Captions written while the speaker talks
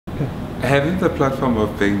Having the platform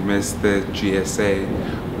of being Mr. GSA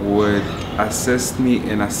would assist me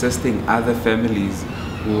in assisting other families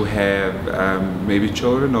who have maybe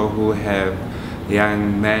children or who have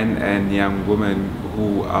young men and young women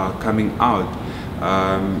who are coming out,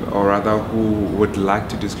 or rather who would like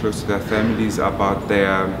to disclose to their families about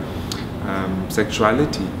their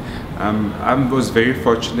sexuality. I was very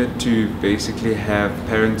fortunate to basically have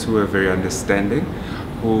parents who were very understanding,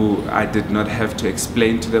 who I did not have to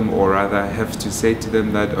explain to them, or rather have to say to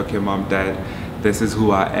them that, okay, mom, dad, this is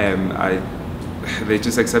who I am. They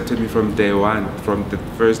just accepted me from day one, from the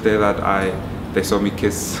first day that they saw me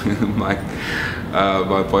kiss my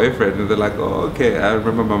boyfriend, and they're like, oh, okay. I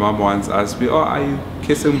remember my mom once asked me, oh, are you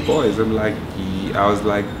kissing boys? I'm like, yeah. I was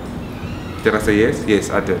like, did I say yes? Yes,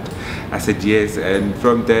 I did. I said yes, and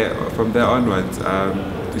from there onwards,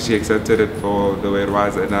 she accepted it for the way it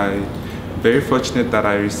was, and I'm very fortunate that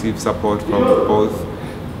I received support from both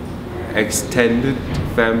extended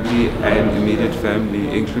family and immediate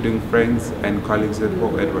family, including friends and colleagues at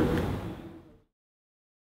work.